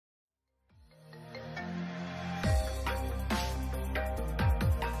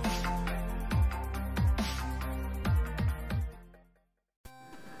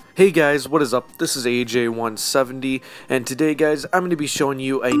Hey guys, what is up? This is AJ170, and today guys, I'm going to be showing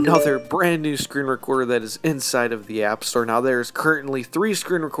you another brand new screen recorder that is inside of the App Store. Now there's currently 3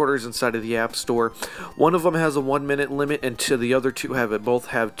 screen recorders inside of the App Store. One of them has a 1-minute limit, and the other two both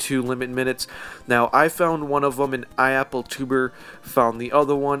have 2 limit minutes. Now I found one of them, and iAppleTuber found the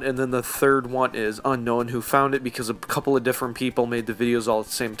other one, and then the third one is unknown who found it because a couple of different people made the videos all at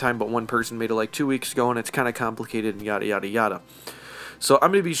the same time, but one person made it like 2 weeks ago, and it's kind of complicated and yada yada yada. So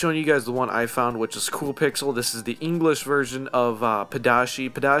I'm going to be showing you guys the one I found, which is Cool Pixel. This is the English version of Padashi.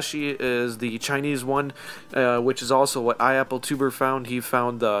 Padashi is the Chinese one, which is also what iAppleTuber found. He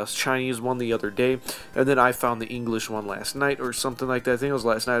found the Chinese one the other day, and then I found the English one last night or something like that. I think it was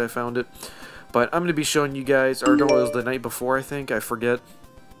last night I found it. But I'm going to be showing you guys, or no, it was the night before, I think. I forget.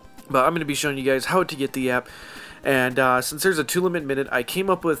 But I'm going to be showing you guys how to get the app. And since there's a 2-limit minute, I came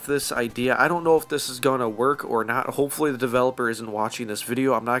up with this idea. I don't know if this is going to work or not. Hopefully the developer isn't watching this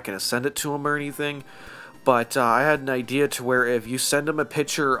video. I'm not going to send it to him or anything. But I had an idea to where if you send him a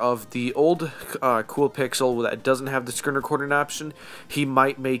picture of the old Cool Pixel that doesn't have the screen recording option, he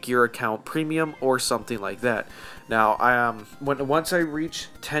might make your account premium or something like that. Now, once I reach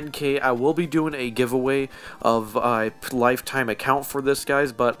 10K, I will be doing a giveaway of a lifetime account for this,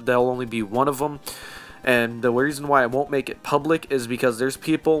 guys, but there'll only be one of them. And the reason why I won't make it public is because there's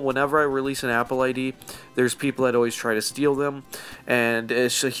people, whenever I release an Apple ID, there's people that always try to steal them, and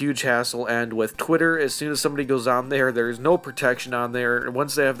it's a huge hassle. And with Twitter, as soon as somebody goes on there, there's no protection on there.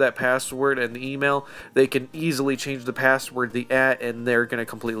 Once they have that password and the email, they can easily change the password, and they're going to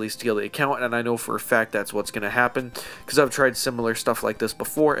completely steal the account. And I know for a fact that's what's going to happen, because I've tried similar stuff like this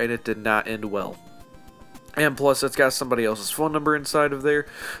before, and it did not end well. And plus, it's got somebody else's phone number inside of there,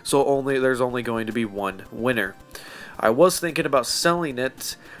 so there's only going to be one winner. I was thinking about selling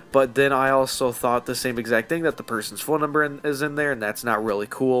it, but then I also thought the same exact thing, that the person's phone number is in there, and that's not really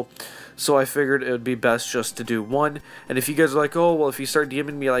cool. So I figured it would be best just to do one. And if you guys are like, oh, well, if you start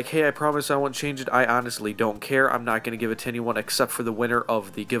DMing me like, hey, I promise I won't change it, I honestly don't care. I'm not going to give it to anyone except for the winner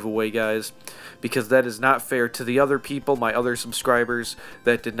of the giveaway, guys, because that is not fair to the other people, my other subscribers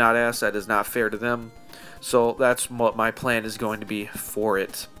that did not ask. That is not fair to them. So that's what my plan is going to be for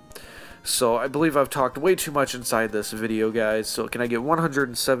it. So I believe I've talked way too much inside this video, guys. So can I get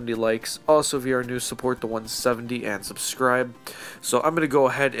 170 likes? Also, if you are new, support the 170 and subscribe. So I'm going to go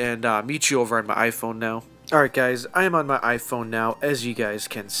ahead and meet you over on my iPhone now. Alright guys, I am on my iPhone now, as you guys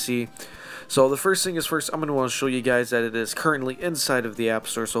can see. So the first thing is first, I'm going to want to show you guys that it is currently inside of the App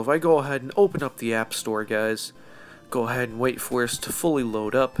Store. So if I go ahead and open up the App Store, guys, go ahead and wait for us to fully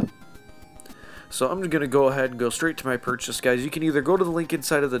load up. So I'm going to go ahead and go straight to my purchase, guys. You can either go to the link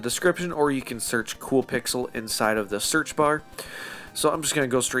inside of the description, or you can search Cool Pixel inside of the search bar. So I'm just going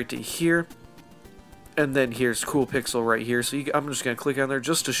to go straight to here, and then here's Cool Pixel right here. So I'm just going to click on there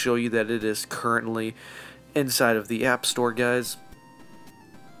just to show you that it is currently inside of the App Store, guys.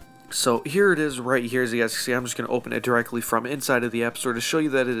 So here it is right here, as you guys can see. I'm just going to open it directly from inside of the App Store to show you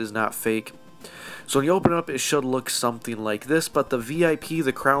that it is not fake. So when you open it up, it should look something like this, but the VIP,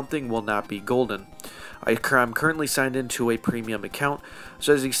 the crown thing, will not be golden. I'm currently signed into a premium account,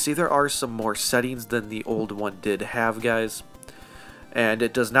 so as you can see, there are some more settings than the old one did have, guys. And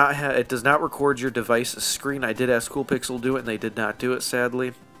it does not record your device's screen. I did ask Cool Pixel to do it, and they did not do it,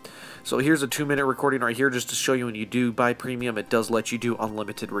 sadly. So here's a 2-minute recording right here, just to show you when you do buy premium, it does let you do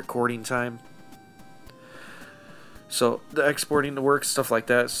unlimited recording time. So the exporting works, stuff like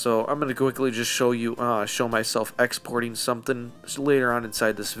that. So I'm going to quickly just show you, show myself exporting something later on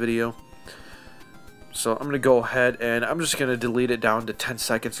inside this video. So I'm going to go ahead and I'm just going to delete it down to 10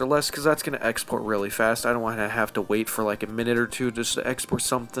 seconds or less, because that's going to export really fast. I don't want to have to wait for like a minute or two just to export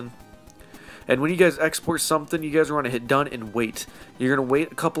something. And when you guys export something, you guys want to hit done and wait. You're going to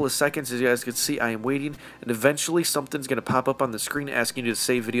wait a couple of seconds. As you guys can see, I am waiting, and eventually something's going to pop up on the screen asking you to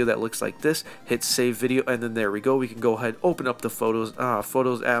save video that looks like this. Hit save video, and then there we go. We can go ahead, open up the Photos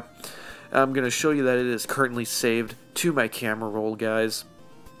app. I'm going to show you that it is currently saved to my camera roll, guys.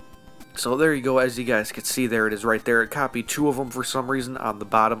 So there you go. As you guys can see, there it is right there. It copied 2 of them for some reason on the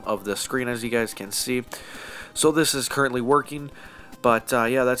bottom of the screen, as you guys can see. So this is currently working. But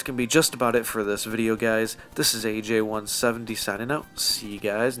yeah, that's going to be just about it for this video, guys. This is AJ170 signing out. See you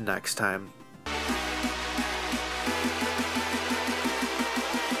guys next time.